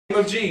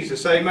Of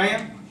Jesus,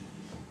 amen.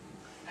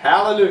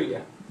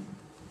 Hallelujah.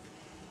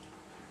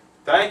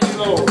 Thank you,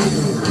 Lord.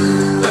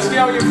 Let's get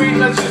on your feet.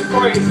 Let's just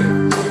praise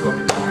Him.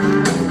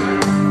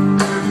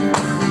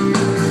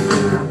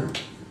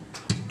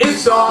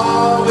 It's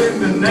all in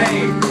the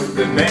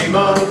name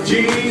of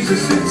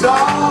Jesus. It's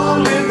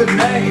all in the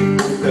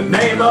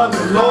name of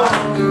the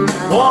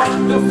Lord.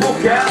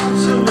 Wonderful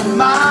Counselor,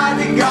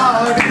 mighty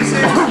God is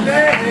His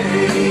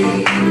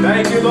name.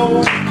 Thank you,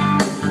 Lord.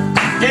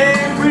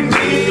 Every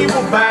knee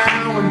will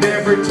bow and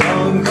every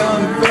tongue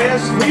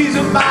confess He's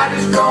a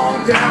mighty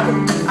strong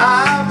tower.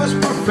 I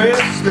must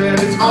profess that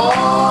it's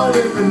all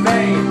in the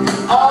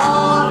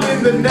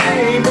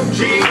name of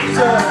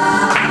Jesus.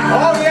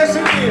 Oh yes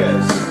it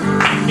is.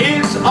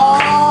 It's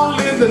all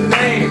in the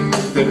name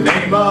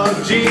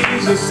of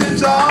Jesus.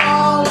 It's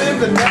all in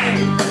the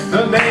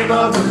name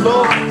of the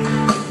Lord.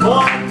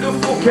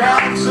 Wonderful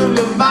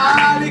Counselor,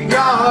 mighty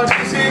God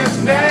is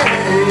His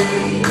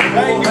name.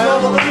 Thank you,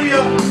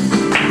 hallelujah.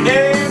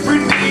 Every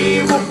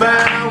knee will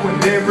bow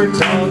and every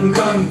tongue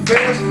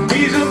confess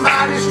He's a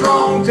mighty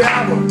strong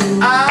tower.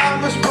 I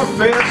must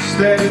profess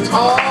that it's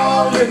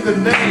all in the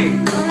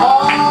name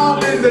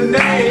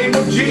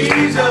of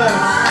Jesus.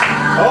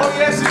 Oh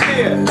yes it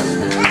is.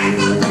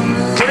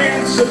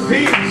 Prince of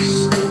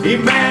Peace,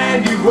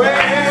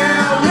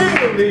 Emmanuel,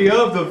 Lily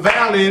of the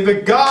valley, the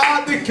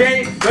God that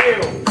can't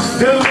fail,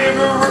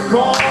 Deliverer,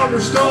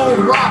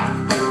 cornerstone, rock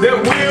that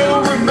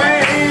will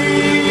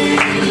remain.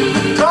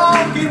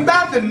 Talking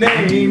about the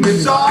name,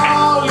 it's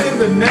all in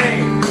the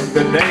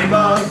name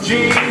of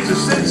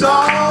Jesus. It's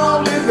all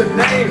in the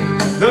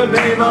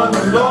name of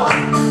the Lord.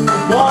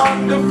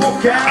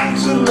 Wonderful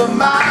Counselor,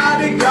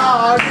 mighty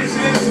God is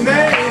His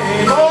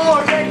name.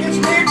 Oh, that gets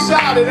me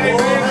excited,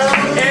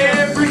 amen.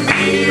 Every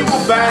knee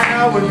will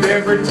bow and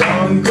every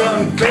tongue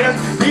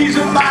confess He's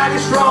a mighty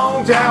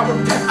strong tower.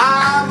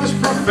 I must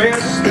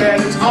profess that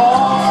it's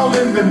all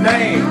in the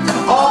name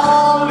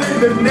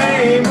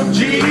of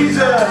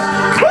Jesus.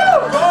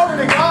 Woo! Glory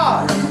to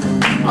God.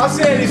 I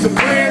said He's the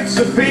Prince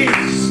of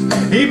Peace,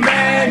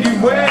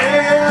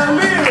 Emmanuel,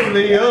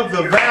 Lily of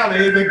the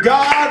valley, the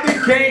God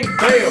that can't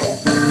fail,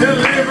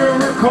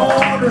 Deliverer,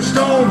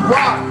 cornerstone,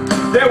 rock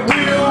that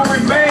will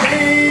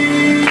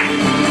remain.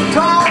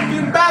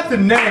 Talking about the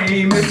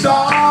name, it's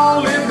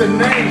all in the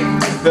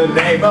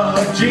name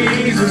of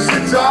Jesus.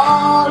 It's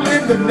all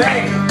in the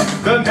name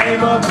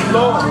of the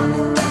Lord.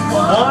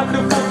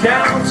 Wonderful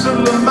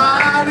Counselor,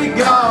 mighty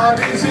God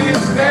is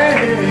His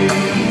name.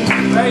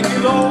 Thank you,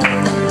 Lord.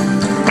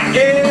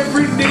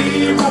 Every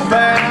knee will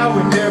bow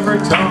and every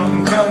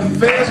tongue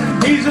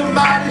confess He's a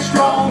mighty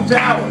strong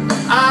tower.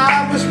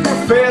 I must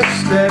profess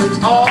that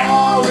it's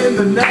all in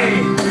the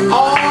name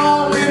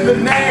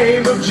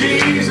of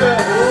Jesus.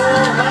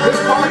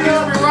 This part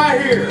gets me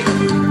right here.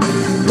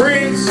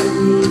 Prince,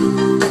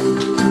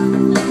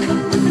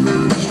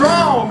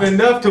 strong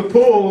enough to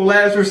pull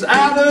Lazarus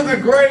out of the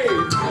grave,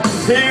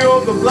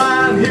 heal the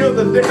blind, heal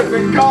the deaf,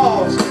 and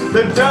cause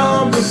the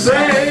dumb to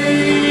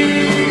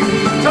save.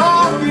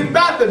 Talking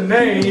about the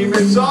name,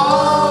 it's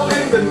all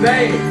in the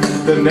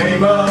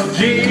name of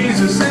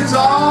Jesus. It's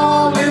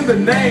all in the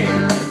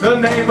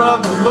name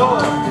of the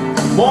Lord.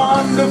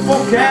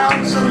 Wonderful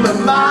Counselor,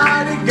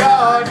 mighty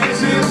God is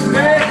His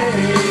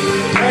name.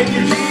 Thank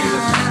you,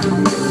 Jesus.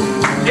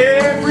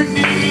 Every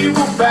knee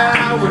will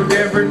bow and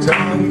every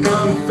tongue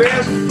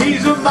confess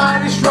He's a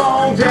mighty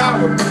strong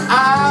tower.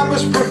 I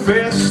must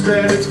profess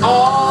that it's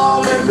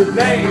all in the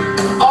name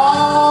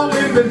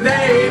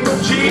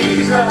of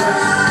Jesus.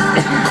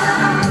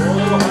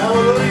 Oh,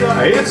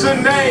 hallelujah. It's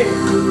a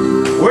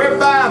name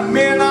whereby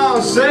men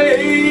are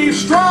saved,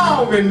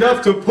 strong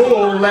enough to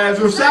pull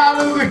Lazarus out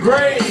of the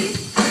grave,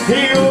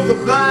 heal the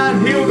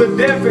blind, heal the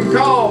deaf, and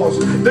cause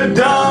the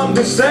dumb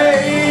to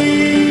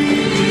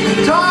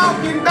save.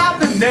 Talking about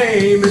the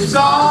name, it's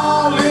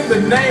all in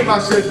the name. I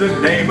said the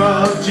name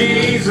of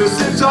Jesus.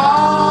 It's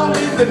all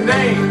in the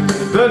name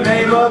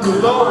of the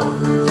Lord.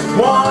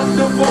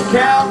 Wonderful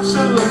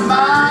Counselor,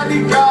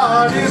 mighty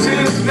God is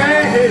His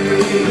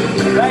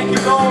name. Thank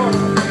you, Lord.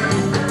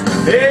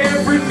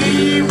 Every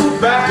knee will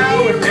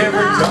bow and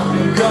every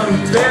tongue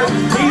confess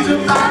He's a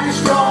mighty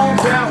strong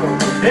tower.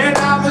 And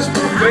I must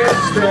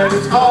profess that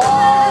it's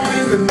all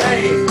in the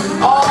name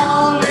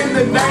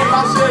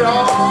I said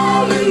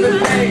all in the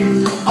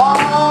name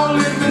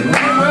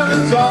well,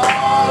 it's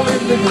all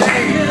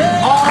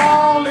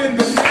in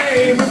the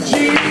name of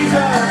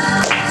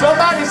Jesus.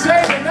 Somebody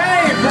say the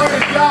name,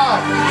 praise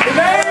God. The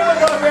name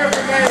above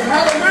every name.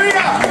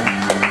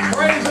 Hallelujah.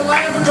 Praise the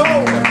Lamb of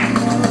God.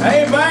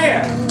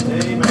 Amen.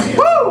 Amen.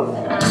 Woo!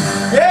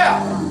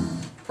 Yeah.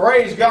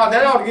 Praise God.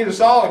 That ought to get us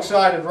all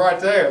excited right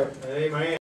there. Amen.